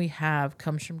everything we have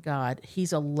comes from God.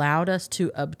 He's allowed us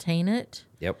to obtain it.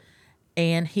 Yep.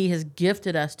 And he has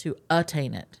gifted us to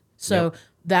attain it. So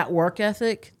that work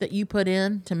ethic that you put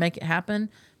in to make it happen,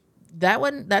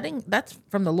 that's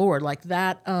from the Lord. Like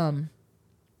that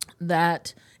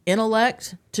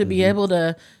intellect to be able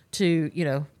to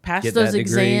pass get those that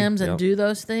exams degree. and do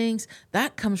those things,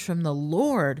 that comes from the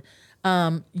Lord.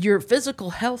 Your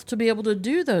physical health to be able to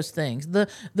do those things, the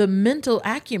mental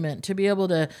acumen to be able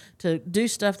to do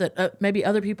stuff that maybe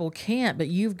other people can't, but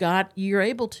you're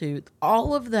able to.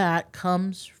 All of that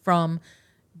comes from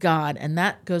God, and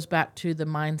that goes back to the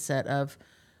mindset of,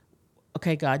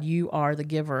 okay, God, you are the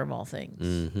giver of all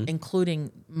things,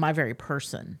 including my very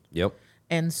person. Yep.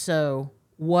 And so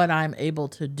what I'm able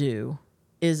to do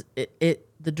is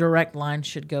the direct line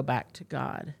should go back to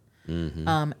God.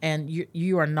 Mm-hmm. And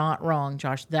you are not wrong,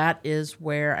 Josh. That is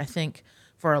where I think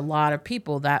for a lot of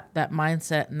people that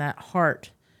mindset and that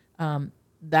heart,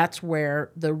 that's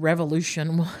where the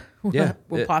revolution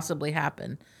will possibly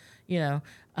happen.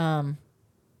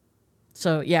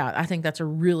 So yeah, I think that's a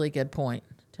really good point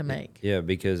to make. Yeah,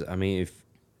 because I mean,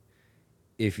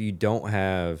 if you don't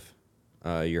have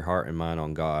your heart and mind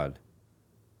on God,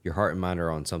 your heart and mind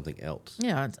are on something else.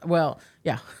 Yeah.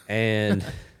 Yeah. And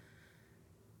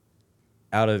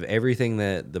out of everything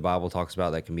that the Bible talks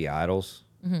about that can be idols,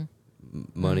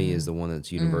 money is the one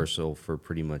that's universal for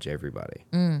pretty much everybody.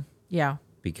 Yeah.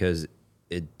 Because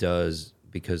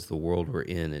because the world we're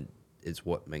in, it's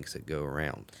what makes it go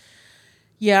around.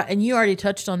 Yeah, and you already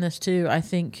touched on this too, I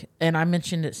think, and I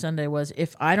mentioned it Sunday, was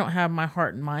if I don't have my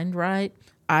heart and mind right,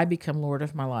 I become Lord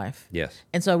of my life. Yes.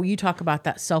 And so you talk about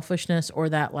that selfishness or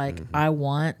that like I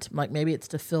want, like maybe it's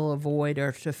to fill a void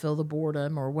or to fill the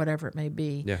boredom or whatever it may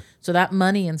be. Yeah. So that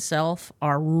money and self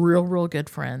are real good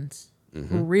friends.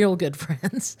 Real good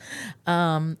friends.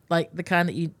 Like the kind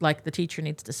that you like the teacher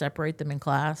needs to separate them in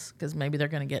class because maybe they're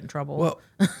going to get in trouble. Well,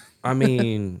 I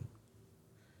mean,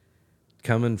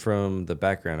 coming from the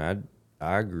background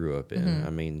I grew up in, I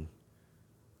mean,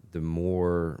 the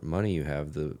more money you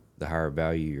have, the higher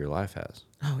value your life has.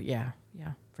 Oh yeah,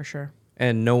 for sure.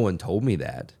 And no one told me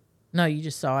that. No, you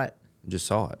just saw it. Just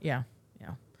saw it. Yeah.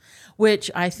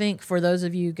 Which I think for those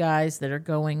of you guys that are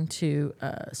going to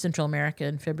Central America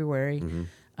in February,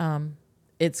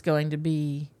 it's going to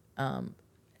be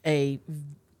a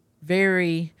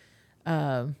very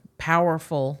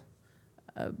powerful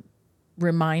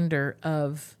reminder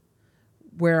of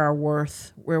where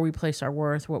we place our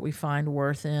worth, what we find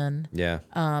worth in. Yeah.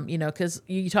 Because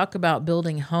you talk about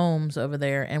building homes over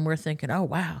there, and we're thinking, oh,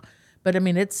 wow. But, I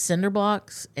mean, it's cinder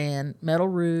blocks and metal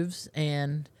roofs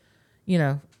and,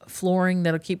 flooring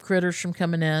that'll keep critters from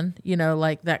coming in,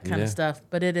 like that kind of stuff.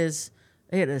 But it is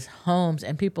homes,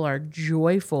 and people are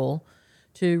joyful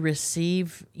to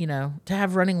receive, to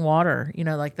have running water,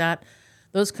 like that.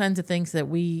 Those kinds of things that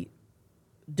we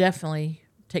definitely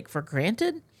take for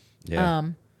granted.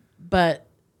 Yeah. But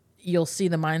you'll see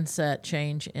the mindset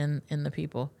change in the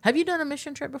people. Have you done a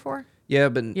mission trip before? Yeah,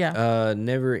 but Yeah.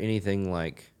 never anything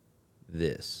like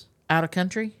this. Out of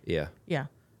country? Yeah. Yeah.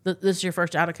 This is your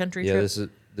first out of country Yeah, trip?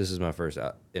 this is my first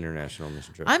international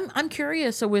mission trip. I'm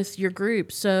curious with your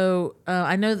group. So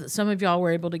I know that some of y'all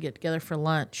were able to get together for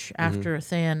lunch after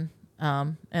Than,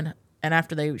 and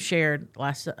after they shared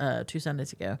last 2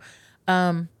 Sundays ago.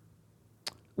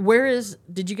 Where is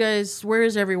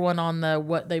everyone on the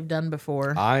what they've done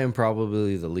before? I am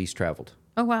probably the least traveled.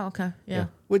 Oh wow, okay. Yeah.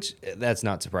 Which that's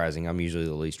not surprising. I'm usually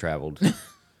the least traveled.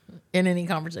 In any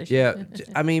conversation. Yeah.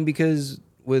 I mean, because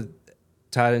with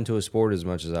tied into a sport as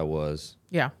much as I was,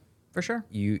 Yeah, for sure.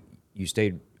 you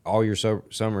stayed all your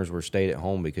summers were stayed at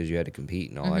home because you had to compete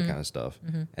and all that kind of stuff.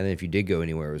 And then if you did go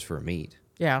anywhere, it was for a meet.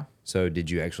 Yeah. So did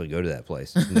you actually go to that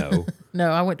place? No.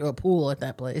 No, I went to a pool at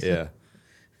that place. Yeah.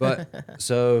 But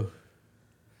so,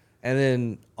 and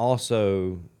then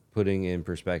also putting in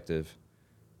perspective,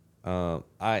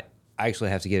 I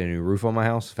actually have to get a new roof on my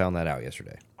house. Found that out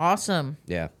yesterday. Awesome.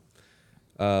 Yeah.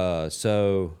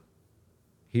 So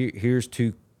here's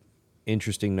 2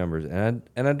 interesting numbers, and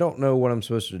I don't know what I'm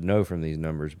supposed to know from these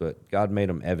numbers, but God made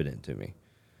them evident to me.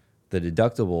 The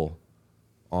deductible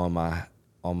on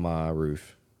my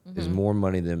roof is more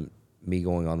money than me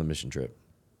going on the mission trip.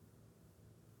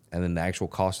 And then the actual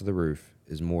cost of the roof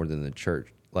is more than the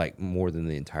church, like more than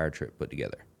the entire trip put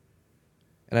together.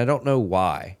 And I don't know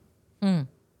why. God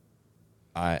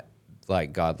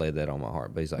laid that on my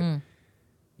heart, but he's like,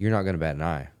 you're not going to bat an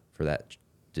eye for that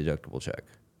deductible check.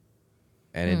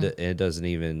 And it doesn't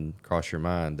even cross your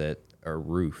mind that a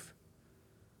roof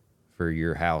for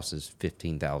your house is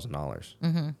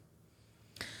 $15,000.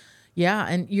 Yeah,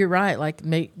 and you're right. Like,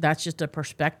 that's just a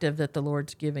perspective that the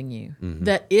Lord's giving you.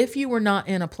 That if you were not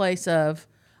in a place of,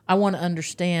 I want to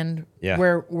understand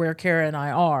where Kara and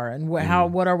I are and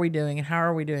what are we doing and how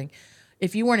are we doing.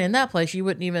 If you weren't in that place, you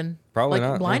wouldn't even Probably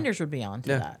not, blinders would be on to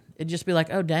that. It'd just be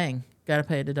like, oh dang, got to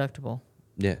pay a deductible.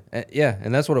 Yeah,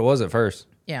 and that's what it was at first.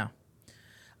 Yeah,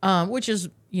 which is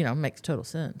makes total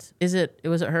sense. Was it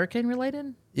hurricane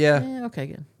related? Yeah. Okay,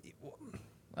 good.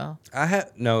 Well,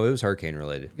 no, it was hurricane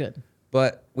related. good.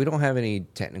 But we don't have any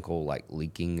technical like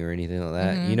leaking or anything like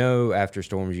that. After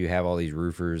storms, you have all these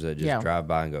roofers that just drive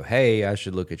by and go, "Hey, I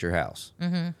should look at your house."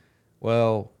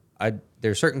 Well,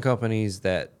 there's certain companies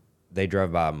that they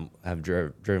driven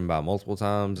by multiple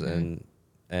times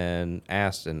and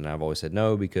asked, and I've always said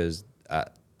no because I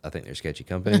think they're sketchy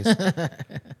companies.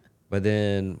 But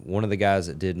then one of the guys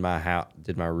that did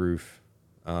my roof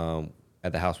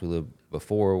at the house we lived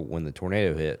before when the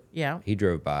tornado hit, he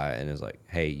drove by and was like,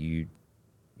 "Hey, you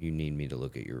need me to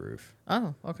look at your roof."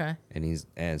 Oh, okay.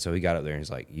 And so he got up there and he's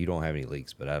like, "You don't have any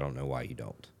leaks, but I don't know why you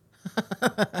don't."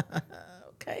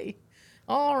 Okay.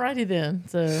 All righty then.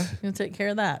 So you're gonna take care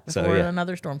of that before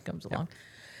another storm comes along.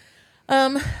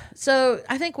 So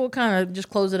I think we'll kind of just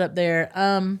close it up there.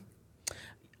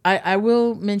 I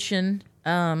will mention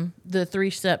the 3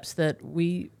 steps that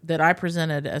I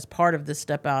presented as part of this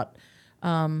step out.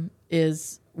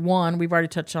 Is one, we've already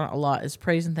touched on it a lot, is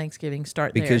praise and thanksgiving.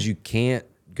 Start there. Because you can't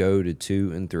go to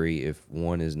 2 and 3 if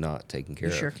one is not taken care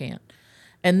of. You sure can't.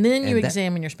 And then you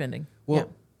examine your spending. Well,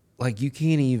 like you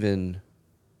can't even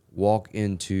walk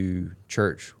into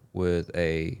church with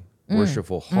a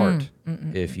worshipful heart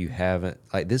if you haven't.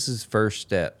 Like this is first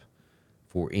step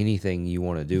for anything you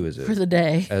want to do as for the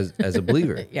day. as a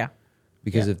believer. Yeah.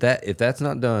 Because Yeah. if that's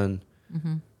not done,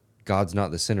 God's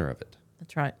not the center of it.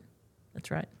 That's right. That's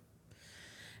right.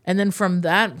 And then from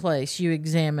that place, you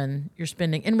examine your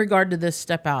spending in regard to this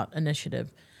Step Out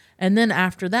initiative. And then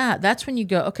after that, that's when you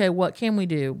go, okay, what can we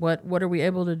do? What are we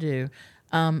able to do?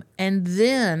 And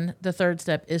then the third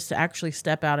step is to actually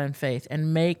step out in faith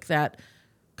and make that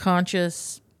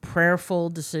conscious,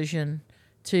 prayerful decision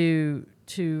to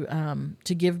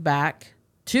give back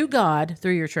to God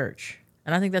through your church.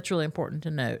 And I think that's really important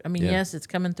to note. I mean, yes, it's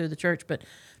coming through the church, but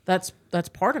that's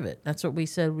part of it. That's what we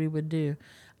said we would do.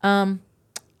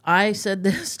 I said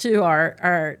this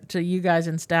to to you guys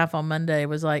and staff on Monday,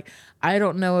 was like, I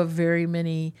don't know of very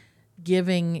many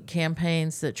giving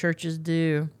campaigns that churches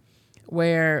do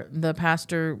where the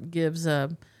pastor gives a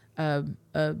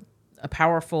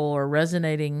powerful or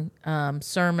resonating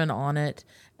sermon on it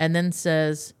and then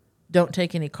says, don't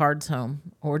take any cards home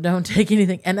or don't take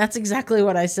anything. And that's exactly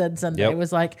what I said Sunday. Yep. It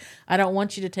was like, I don't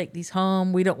want you to take these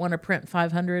home. We don't want to print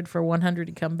 500 for 100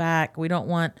 to come back. We don't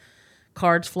want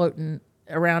cards floating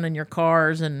around in your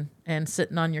cars and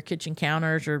sitting on your kitchen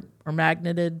counters or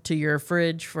magneted to your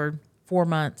fridge for 4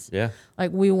 months. Yeah.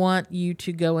 Like, we want you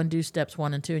to go and do steps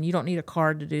 1 and 2, and you don't need a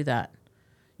card to do that.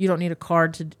 You don't need a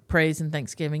card to praise and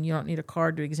thanksgiving. You don't need a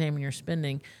card to examine your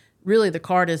spending. Really, the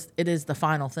card is the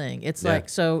final thing. It's like,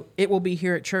 so it will be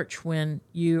here at church when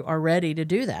you are ready to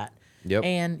do that. Yep.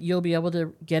 And you'll be able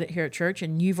to get it here at church,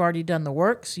 and you've already done the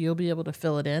work, so you'll be able to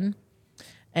fill it in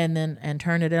and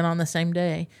turn it in on the same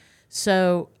day.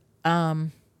 So,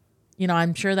 I'm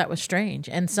sure that was strange.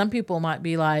 And some people might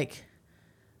be like,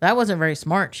 that wasn't very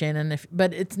smart, Shannon.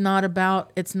 But it's not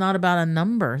about a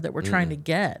number that we're trying to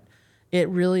get. It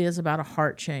really is about a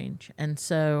heart change. And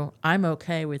so I'm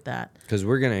okay with that. Because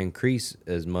we're going to increase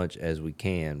as much as we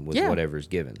can with whatever's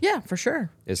given. Yeah, for sure.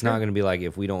 It's not going to be like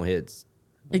if we don't hit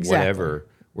Exactly. whatever,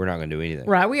 we're not going to do anything.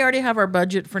 Right. We already have our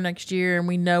budget for next year, and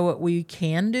we know what we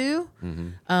can do.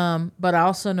 But I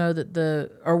also know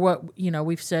that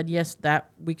we've said, yes, that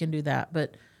we can do that.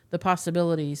 But the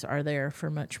possibilities are there for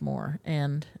much more.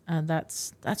 And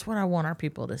that's what I want our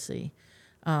people to see.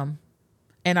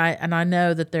 And I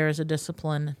know that there is a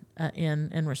discipline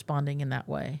in responding in that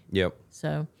way. Yep.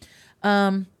 So,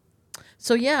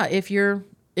 yeah, if you're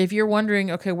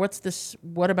wondering, okay,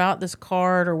 what about this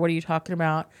card, or what are you talking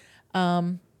about?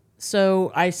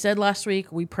 So I said last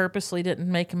week we purposely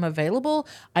didn't make them available.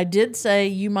 I did say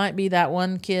you might be that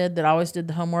one kid that always did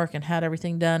the homework and had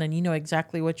everything done, and you know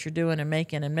exactly what you're doing and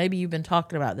making, and maybe you've been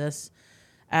talking about this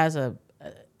as a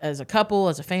couple,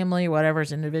 as a family, whatever,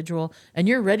 as an individual, and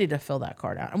you're ready to fill that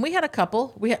card out. And we had a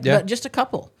couple. But just a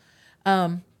couple.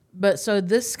 But so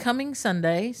this coming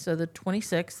Sunday, so the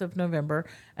 26th of November,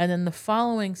 and then the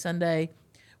following Sunday,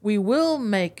 we will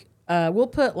we'll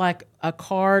put like a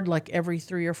card like every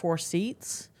 3 or 4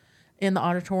 seats in the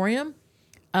auditorium.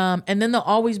 And then they'll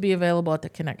always be available at the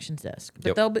connections desk.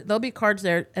 But there'll be cards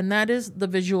there, and that is the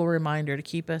visual reminder to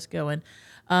keep us going.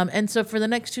 And so for the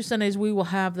next 2 Sundays, we will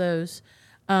have those.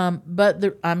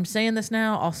 But I'm saying this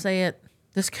now, I'll say it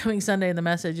this coming Sunday in the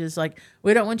message, is like,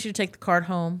 we don't want you to take the card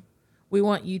home. We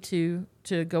want you to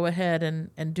go ahead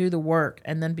and do the work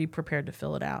and then be prepared to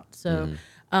fill it out. So,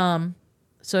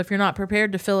 so if you're not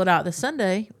prepared to fill it out this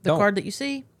Sunday, the card that you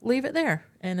see, leave it there,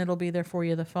 and it'll be there for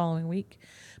you the following week.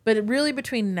 But it really,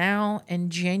 between now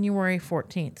and January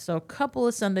 14th, so a couple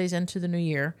of Sundays into the new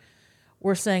year,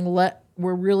 we're saying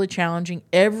we're really challenging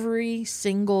every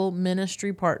single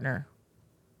ministry partner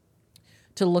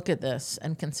to look at this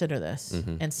and consider this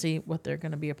and see what they're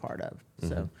going to be a part of.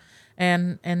 So,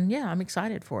 and yeah, I'm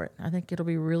excited for it. I think it'll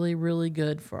be really, really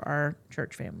good for our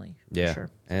church family. Yeah. For sure.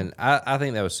 And I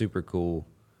think that was super cool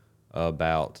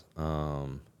about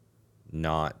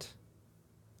not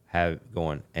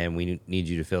going, and we need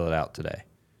you to fill it out today.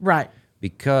 Right.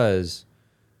 Because,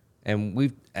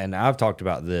 and I've talked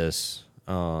about this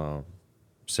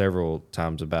several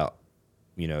times about,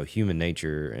 human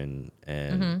nature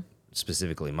and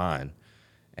specifically mine.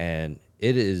 And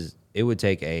it would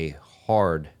take a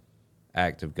hard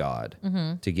act of God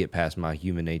to get past my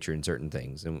human nature in certain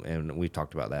things. And we've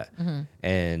talked about that.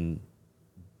 And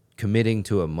committing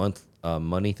to a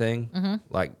money thing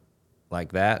like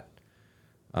that,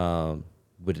 it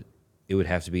would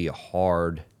have to be a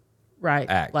hard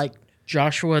act. Like,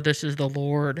 Joshua, this is the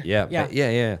Lord.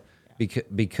 Yeah.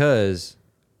 Because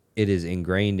it is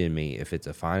ingrained in me. If it's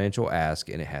a financial ask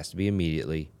and it has to be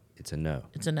immediately, it's a no.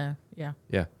 It's a no. Yeah.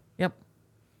 Yeah. Yep.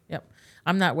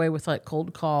 I'm that way with like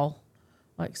cold call,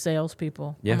 like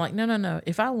salespeople. Yeah. I'm like, no.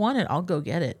 If I want it, I'll go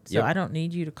get it. So I don't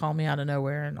need you to call me out of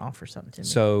nowhere and offer something to me.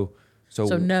 So So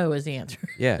no is the answer.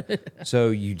 Yeah. So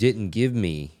you didn't give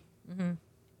me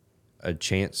a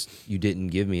chance. You didn't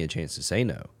give me a chance to say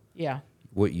no. Yeah.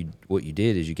 What you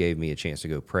did is you gave me a chance to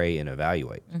go pray and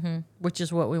evaluate. Which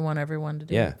is what we want everyone to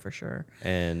do. Yeah. For sure.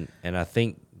 And I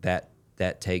think that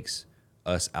takes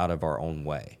us out of our own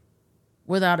way.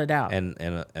 Without a doubt.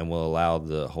 And will allow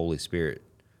the Holy Spirit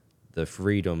the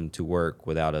freedom to work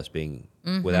without us being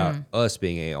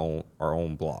our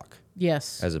own block.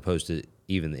 Yes. As opposed to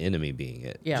even the enemy being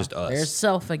it. Yeah. Just us. There's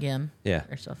self again. Yeah.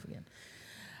 There's self again.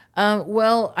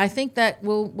 Well, I think that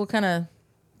we'll kind of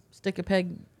stick a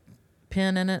pin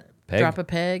in it. Drop a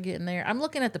peg in there. I'm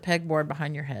looking at the pegboard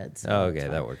behind your head. So okay,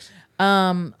 that works.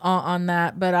 On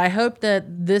that, but I hope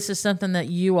that this is something that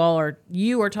you are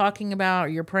talking about, or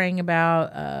you're praying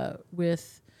about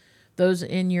with those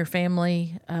in your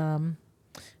family, and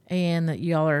that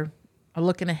y'all are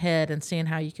looking ahead and seeing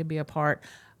how you can be a part.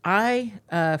 I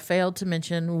failed to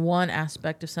mention one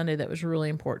aspect of Sunday that was really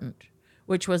important,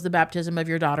 which was the baptism of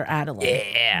your daughter Adeline.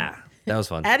 Yeah, that was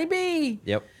fun. Addie B.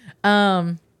 Yep.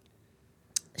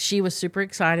 She was super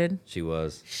excited. She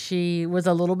was. She was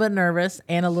a little bit nervous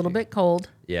and a little bit cold.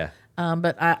 Yeah.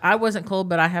 But I wasn't cold,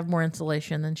 but I have more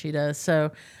insulation than she does.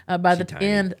 So by the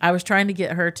end, I was trying to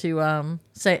get her to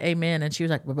say amen, and she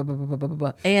was like, "Buh, buh, buh, buh, buh, buh,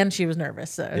 buh," and she was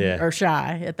nervous or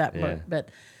shy at that point. But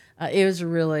it was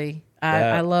really,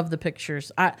 I love the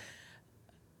pictures.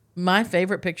 My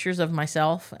favorite pictures of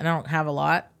myself, and I don't have a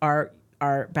lot, are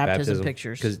baptism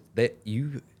pictures. Because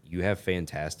you have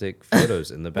fantastic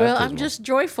photos in the baptism. Well, I'm just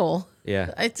joyful.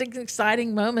 Yeah. It's an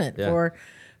exciting moment for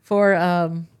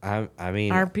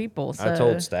our people. So. I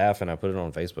told staff and I put it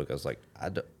on Facebook. I was like,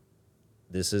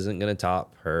 this isn't going to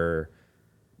top her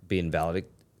being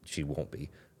valedictorian. She won't be.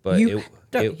 But you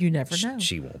never know.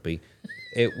 She won't be.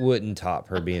 It wouldn't top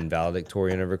her being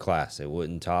valedictorian of her class. It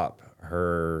wouldn't top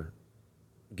her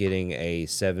getting a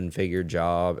 7-figure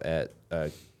job at a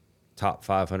top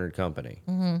 500 company.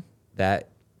 Mm-hmm. That,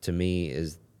 to me,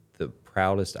 is the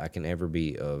proudest I can ever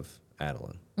be of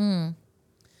Adeline. Mm.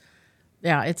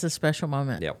 Yeah, it's a special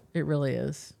moment. Yep. It really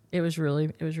is. It was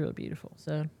really beautiful.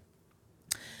 So,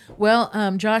 well,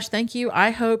 Josh, thank you.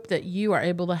 I hope that you are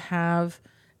able to have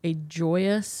a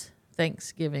joyous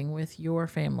Thanksgiving with your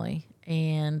family,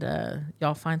 and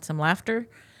y'all find some laughter.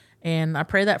 And I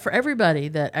pray that for everybody,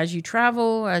 that as you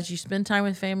travel, as you spend time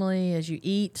with family, as you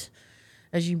eat,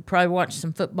 as you probably watch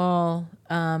some football,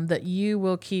 that you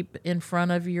will keep in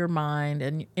front of your mind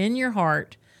and in your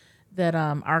heart that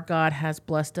our God has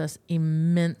blessed us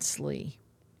immensely.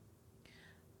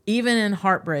 Even in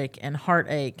heartbreak and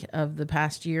heartache of the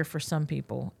past year for some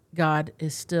people, God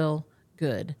is still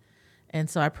good. And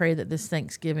so I pray that this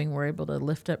Thanksgiving we're able to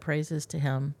lift up praises to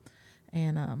him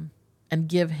and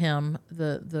give him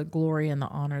the glory and the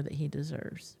honor that he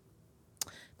deserves.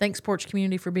 Thanks, Porch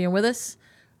community, for being with us.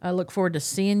 I look forward to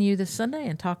seeing you this Sunday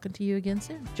and talking to you again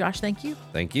soon. Josh, thank you.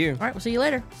 Thank you. All right, we'll see you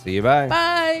later. See you. Bye.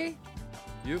 Bye.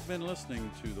 You've been listening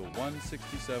to the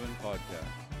 167 podcast.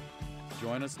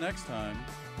 Join us next time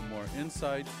for more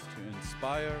insights to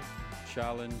inspire,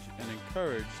 challenge, and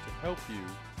encourage to help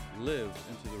you live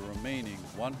into the remaining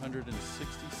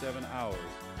 167 hours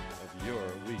of your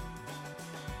week.